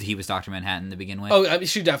he was Dr. Manhattan to begin with? Oh, I mean,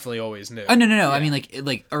 she definitely always knew. Oh no, Yeah. I mean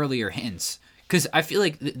like earlier hints, because I feel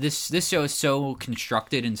like this show is so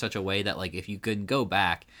constructed in such a way that like if you could go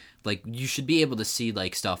back, like you should be able to see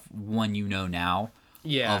like stuff when you know now,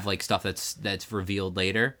 of like stuff that's revealed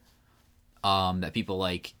later, that people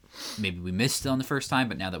like. Maybe we missed it on the first time,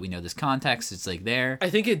 but now that we know this context, it's like there. I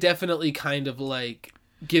think it definitely kind of like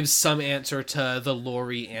gives some answer to the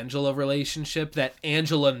Laurie-Angela relationship, that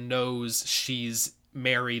Angela knows she's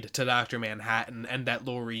married to Dr. Manhattan and that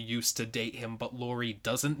Laurie used to date him, but Laurie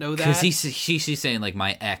doesn't know that. Because she's saying like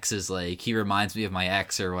my ex is like, he reminds me of my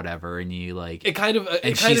ex or whatever, and you like it kind of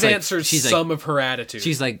answers some of her attitude.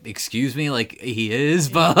 She's like, excuse me, like he is,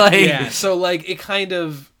 but like yeah. So like it kind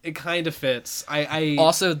of fits. I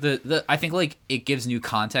also the I think like it gives new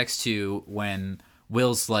context to when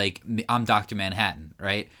Will's like, I'm Dr. Manhattan,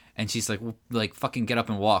 right? And she's like, well, like fucking get up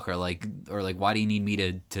and walk, or like why do you need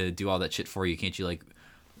me to do all that shit for you? Can't you like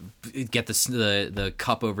get the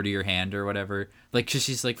cup over to your hand or whatever? Like, cause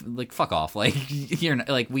she's like fuck off, like you're not,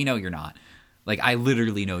 like we know you're not, like I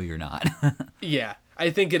literally know you're not. Yeah,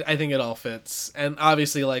 I think it all fits. And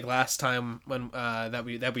obviously, like last time when that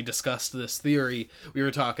we discussed this theory, we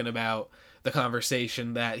were talking about the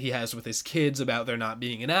conversation that he has with his kids about there not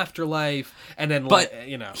being an afterlife, and then but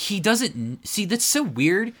you know, he doesn't see. That's so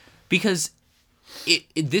weird because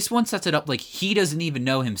this one sets it up like he doesn't even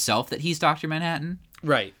know himself that he's Dr. Manhattan,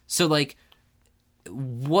 right? So like,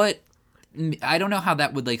 what? I don't know how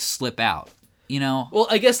that would like slip out, you know? Well,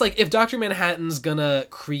 I guess like if Dr. Manhattan's gonna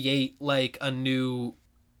create like a new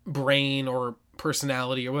brain or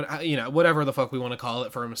personality or what, you know, whatever the fuck we want to call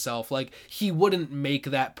it for himself, like he wouldn't make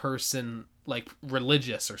that person like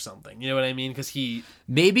religious or something, you know what I mean? Because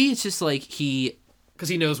maybe it's just like he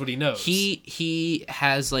knows what he knows. He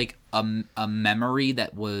has like a memory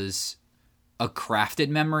that was a crafted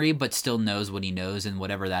memory, but still knows what he knows, and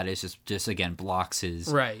whatever that is just again blocks his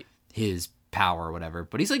power or whatever.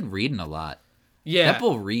 But he's like reading a lot. Yeah, that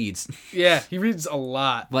bull reads. Yeah, he reads a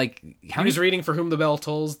lot. Like he was reading For Whom the Bell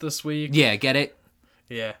Tolls this week. Yeah, get it?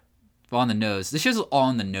 Yeah, on the nose. This show's all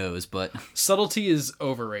on the nose, but subtlety is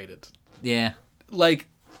overrated. Yeah, like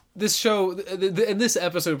this show and this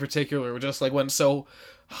episode in particular just like went so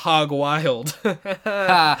hog wild.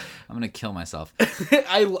 I'm gonna kill myself.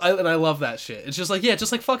 I love that shit. It's just like, yeah,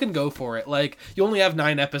 just like fucking go for it. Like you only have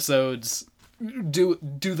 9 episodes. Do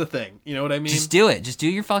the thing. You know what I mean? Just do it. Just do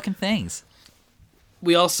your fucking things.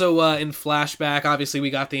 We also, in flashback, obviously we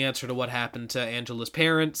got the answer to what happened to Angela's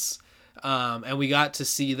parents, and we got to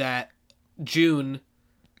see that June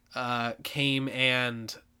came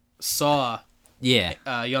and saw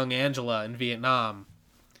young Angela in Vietnam,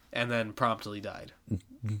 and then promptly died.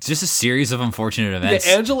 Just a series of unfortunate events.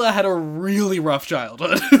 Yeah, Angela had a really rough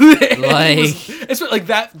childhood. It's like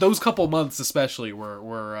that. Those couple months, especially,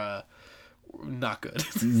 were not good.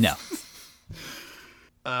 No,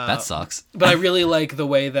 that sucks. But I really like the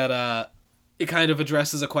way that it kind of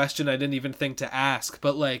addresses a question I didn't even think to ask.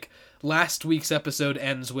 But like last week's episode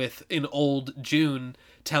ends with an old June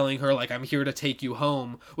telling her like, "I'm here to take you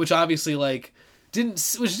home," which obviously like.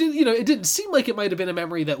 It didn't seem like it might have been a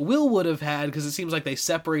memory that Will would have had, because it seems like they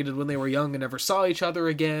separated when they were young and never saw each other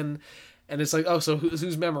again. And it's like, oh, so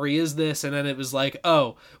whose memory is this? And then it was like,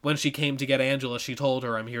 oh, when she came to get Angela, she told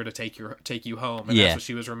her, "I'm here to take you home," and that's what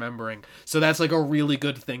she was remembering. So that's like a really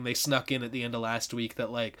good thing they snuck in at the end of last week.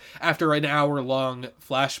 That like after an hour long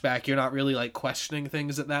flashback, you're not really like questioning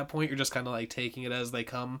things at that point. You're just kind of like taking it as they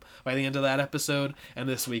come by the end of that episode. And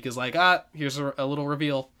this week is like, here's a little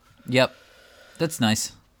reveal. Yep. That's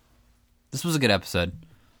nice. This was a good episode.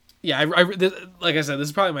 Yeah, like I said, this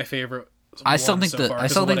is probably my favorite. I still think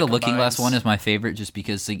the Looking Glass one is my favorite, just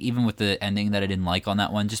because like, even with the ending that I didn't like on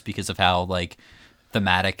that one, just because of how like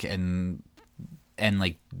thematic and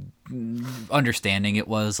like understanding it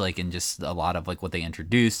was, like, and just a lot of like what they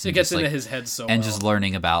introduced. It gets into his head so and well. Just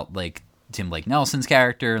learning about like Tim Blake Nelson's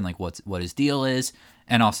character and like what his deal is.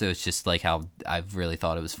 And also, it's just like how I've really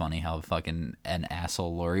thought it was funny how fucking an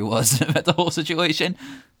asshole Laurie was about the whole situation.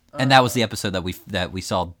 And that was the episode that we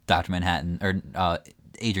saw Dr. Manhattan or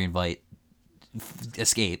Adrian Veidt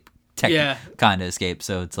escape, kind of escape.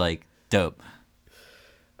 So it's like dope.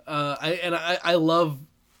 I love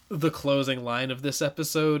the closing line of this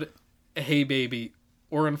episode. "Hey baby,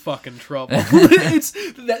 we're in fucking trouble."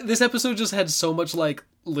 This episode just had so much like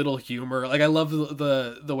little humor. Like I love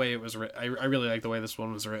the way it was written. I really like the way this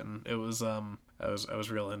one was written. It was I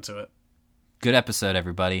was real into it. Good episode,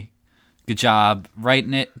 everybody. Good job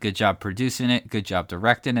writing it. Good job producing it. Good job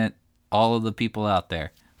directing it. All of the people out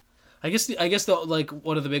there. I guess the like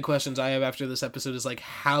one of the big questions I have after this episode is like,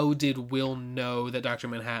 how did Will know that Dr.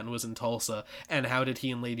 Manhattan was in Tulsa, and how did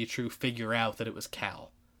he and Lady True figure out that it was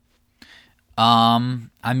Cal?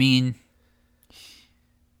 I mean,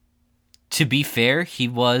 to be fair, he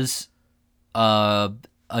was a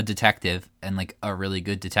detective, and like a really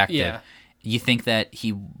good detective. Yeah. You think that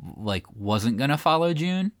he like wasn't gonna follow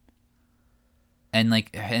June and like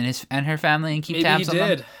and her family and keep tabs on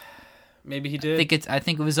them? Maybe he did. I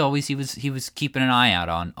think it was always he was keeping an eye out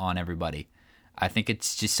on everybody. I think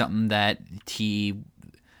it's just something that he,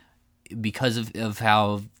 because of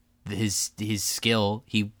how his skill,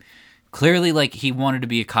 he clearly like he wanted to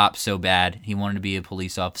be a cop so bad. He wanted to be a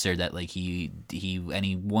police officer that like he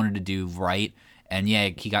wanted to do right. And yeah,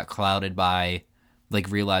 he got clouded by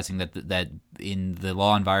like realizing that in the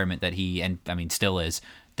law environment that he, and I mean still is,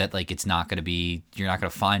 that like it's not going to be, you're not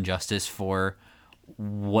going to find justice for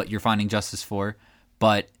what you're finding justice for.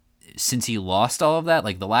 But since he lost all of that,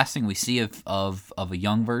 like the last thing we see of a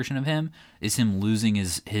young version of him is him losing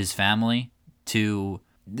his family to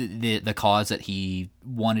the cause that he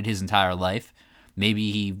wanted his entire life.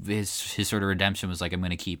 Maybe his sort of redemption was like, I'm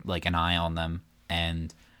going to keep like an eye on them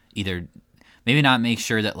and either maybe not make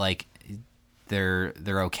sure that like they're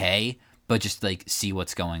okay, but just like see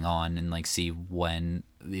what's going on and like see when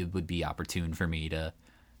it would be opportune for me to,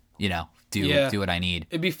 you know, do what I need.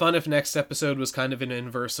 It'd be fun if next episode was kind of an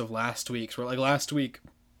inverse of last week's, where like last week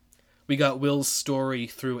we got Will's story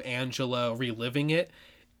through Angela reliving it.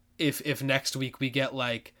 If next week we get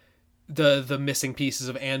like the missing pieces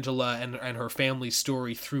of Angela and her family's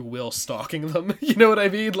story through Will stalking them, you know what I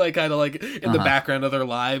mean? Like kind of like in the background of their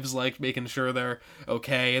lives, like making sure they're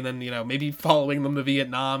okay, and then, you know, maybe following them to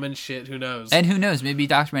Vietnam and shit. Who knows? And who knows? Maybe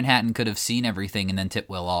Dr. Manhattan could have seen everything and then tipped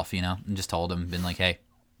Will off, you know, and just told him, been like, hey,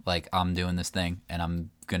 like I'm doing this thing and I'm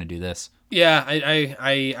gonna do this. Yeah,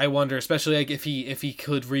 I wonder, especially like if he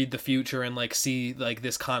could read the future and like see like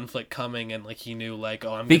this conflict coming, and like he knew like,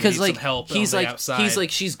 oh, I'm gonna need some help. He's like outside. He's like,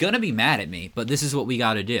 she's gonna be mad at me, but this is what we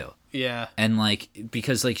got to do. Yeah, and like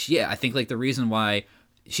because like I think like the reason why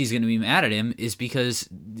she's gonna be mad at him is because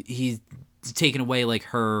he's taken away like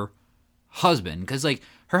her husband, because like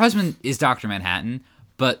her husband is Dr. Manhattan,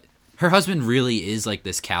 but her husband really is like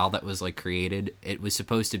this Cal that was like created. It was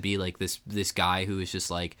supposed to be like this guy who was just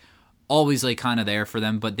like always like kind of there for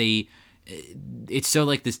them, but it's so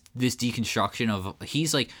like this deconstruction of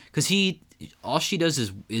he's like because all she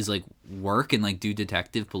does is like work and like do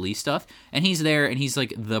detective police stuff, and he's there and he's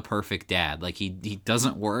like the perfect dad. Like he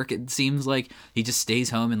doesn't work, it seems like he just stays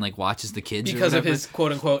home and like watches the kids because of his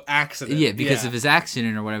quote unquote accident. Yeah, because of his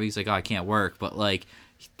accident or whatever. He's like, oh, I can't work, but like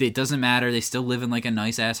it doesn't matter. They still live in like a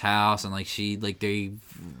nice ass house, and like they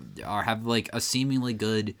have like a seemingly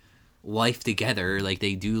good life together. Like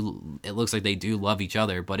they do, it looks like they do love each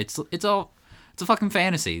other, but it's a fucking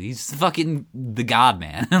fantasy. He's fucking the god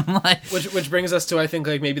man. Like, which brings us to, I think,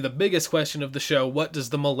 like maybe the biggest question of the show: what does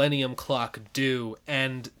the Millennium Clock do?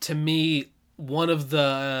 And to me, one of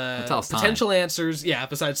the potential answers,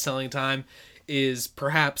 besides telling time, is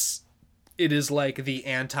perhaps it is like the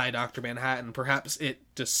anti-Dr. Manhattan. Perhaps it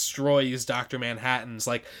destroys Dr. Manhattan's.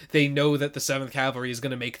 Like, they know that the 7th Cavalry is going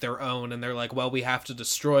to make their own, and they're like, well, we have to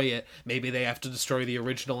destroy it. Maybe they have to destroy the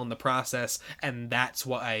original in the process, and that's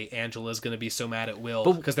why Angela's going to be so mad at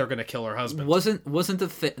Will, because they're going to kill her husband. Wasn't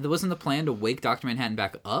the plan to wake Dr. Manhattan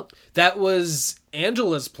back up? That was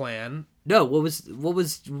Angela's plan. No, what was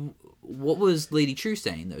Lady True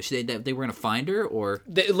saying, though? They were going to find her, or...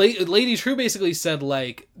 Lady True basically said,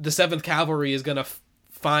 like, the 7th Cavalry is going to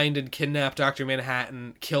find and kidnap Dr.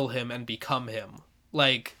 Manhattan, kill him, and become him.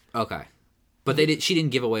 Like... Okay. But she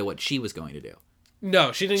didn't give away what she was going to do.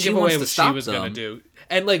 No, she didn't give away what she was going to do.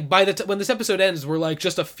 And, like, by when this episode ends, we're, like,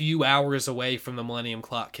 just a few hours away from the Millennium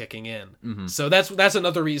Clock kicking in. Mm-hmm. So that's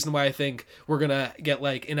another reason why I think we're going to get,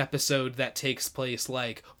 like, an episode that takes place,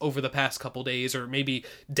 like, over the past couple days, or maybe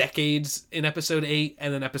decades in episode 8,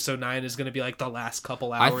 and then episode 9 is going to be, like, the last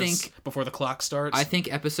couple hours before the clock starts. I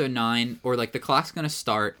think episode 9, or, like, the clock's going to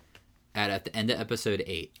start at the end of episode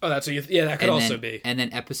 8. Oh, that's what you... Yeah, that could also be. And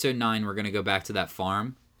then episode 9, we're going to go back to that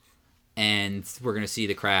farm, and we're going to see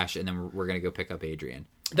the crash, and then we're going to go pick up Adrian.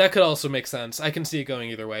 That could also make sense. I can see it going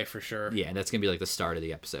either way, for sure. Yeah, that's going to be like the start of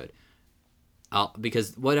the episode.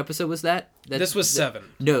 Because what episode was that? This was 7.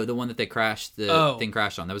 No, the one that they crashed, thing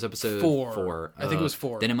crashed on. That was episode 4. I think it was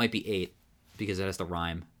 4. Then it might be 8, because it has the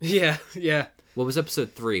rhyme. Yeah. What was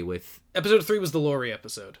episode 3 with? Episode 3 was the Laurie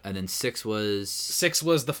episode. And then 6 was... 6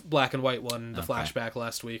 was the black and white one, the flashback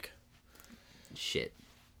last week. Shit.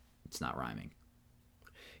 It's not rhyming.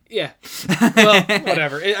 Yeah. Well,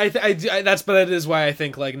 whatever. But it is why I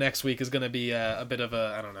think, like, next week is going to be a bit of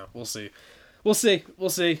a... I don't know. We'll see. What does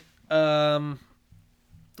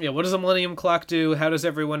the Millennium Clock do? How does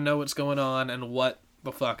everyone know what's going on? And what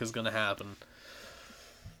the fuck is going to happen?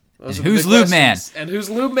 And who's Lube Man? And who's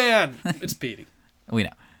Lube Man? It's Petey. We know.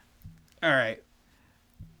 All right.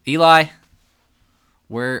 Eli,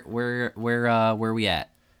 where we at?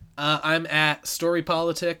 I'm at Story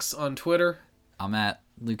Politics on Twitter. I'm at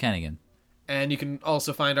Luke Hennigan. And you can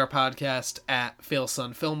also find our podcast at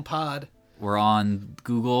Failson Film Pod. We're on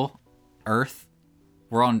Google Earth.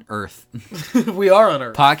 We're on Earth. We are on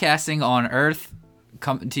Earth. Podcasting on Earth,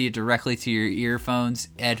 coming to you directly to your earphones,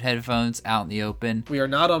 headphones, out in the open. We are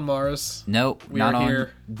not on Mars. Nope, we not are on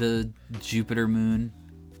here. The Jupiter moon.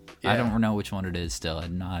 Yeah. I don't know which one it is still.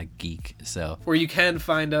 I'm not a geek, so. Where you can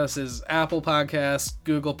find us is Apple Podcasts,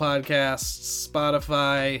 Google Podcasts,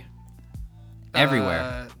 Spotify.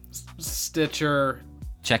 Everywhere. Stitcher.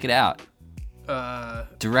 Check it out.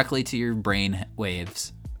 Directly to your brain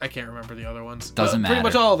waves. I can't remember the other ones. Doesn't matter. Pretty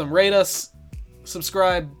much all of them. Rate us.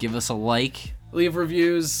 Subscribe. Give us a like. Leave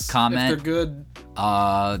reviews. Comment. If they're good.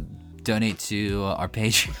 Donate to our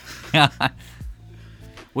page. What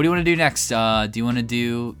do you want to do next? Do you want to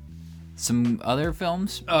do some other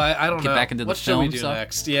films? Oh, I don't know. Get back into the film What should we do stuff?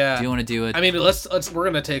 next? Yeah. Do you want to do it? I mean, we're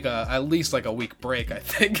gonna take at least like a week break, I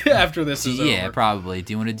think, after this is over. Yeah, probably.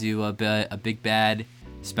 Do you want to do a big bad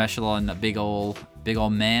special on a big old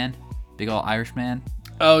man, big old Irish man?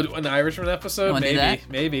 Oh, an Irishman episode?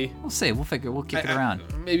 Maybe. We'll see. We'll figure. We'll kick it around.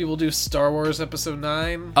 Maybe we'll do Star Wars episode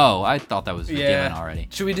 9. Oh, I thought that was given already.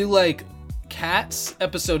 Should we do like Cats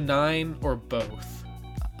episode 9 or both?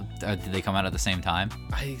 Did they come out at the same time?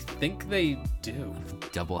 I think they do.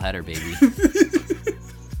 Double header, baby.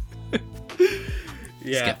 Yeah.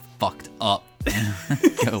 Let's get fucked up.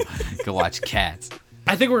 Go watch Cats.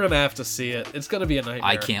 I think we're gonna have to see it. It's gonna be a nightmare.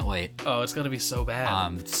 I can't wait. Oh, it's gonna be so bad.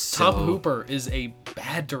 Tom Hooper is a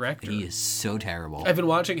bad director. He is so terrible. I've been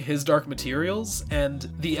watching his Dark Materials, and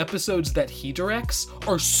the episodes that he directs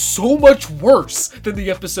are so much worse than the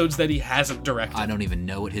episodes that he hasn't directed. I don't even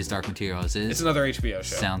know what his Dark Materials is. It's another HBO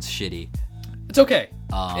show. Sounds shitty. It's okay.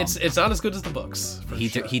 It's not as good as the books.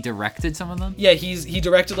 He directed some of them? Yeah, he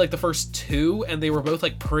directed like the first 2, and they were both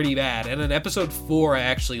like pretty bad. And in episode 4, I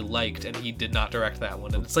actually liked, and he did not direct that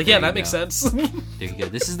one. And it's like, yeah, that makes sense. There you go.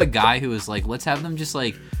 This is the guy who was like, let's have them just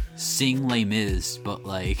like sing Les Mis, but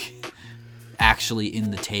like actually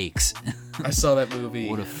in the takes. I saw that movie.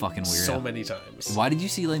 What a fucking weirdo. So many times. Why did you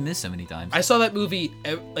see Les Mis so many times? I saw that movie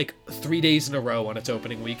like 3 days in a row on its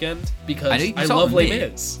opening weekend because I saw it love with Les me.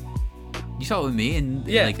 Mis. You saw it with me, and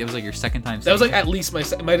Yeah. like it was like your second time. That was seeing like at least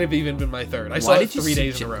it might have even been my third. I saw Why it did you 3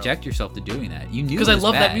 days in a row. subject yourself to doing that? You knew Because it I was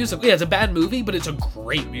love that bad. musical. Yeah, it's a bad movie, but it's a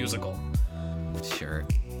great musical. Sure,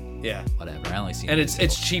 Yeah. whatever. I only see. And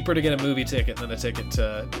it's cheaper to get a movie ticket than a ticket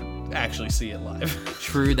to actually see it live.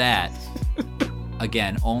 True that.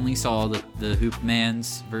 Again, only saw the Hoop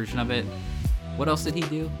Man's version of it. What else did he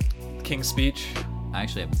do? King's Speech. I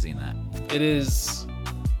actually haven't seen that. It is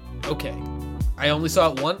okay. I only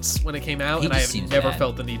saw it once when it came out, He and I just have seems never bad.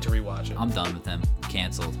 felt the need to rewatch it. I'm done with him.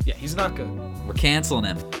 Canceled. Yeah, he's not good. We're canceling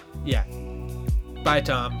him. Yeah. Bye,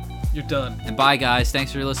 Tom. You're done. And bye, guys.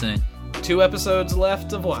 Thanks for listening. 2 episodes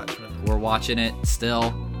left of Watchmen. We're watching it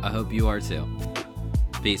still. I hope you are too.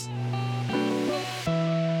 Peace.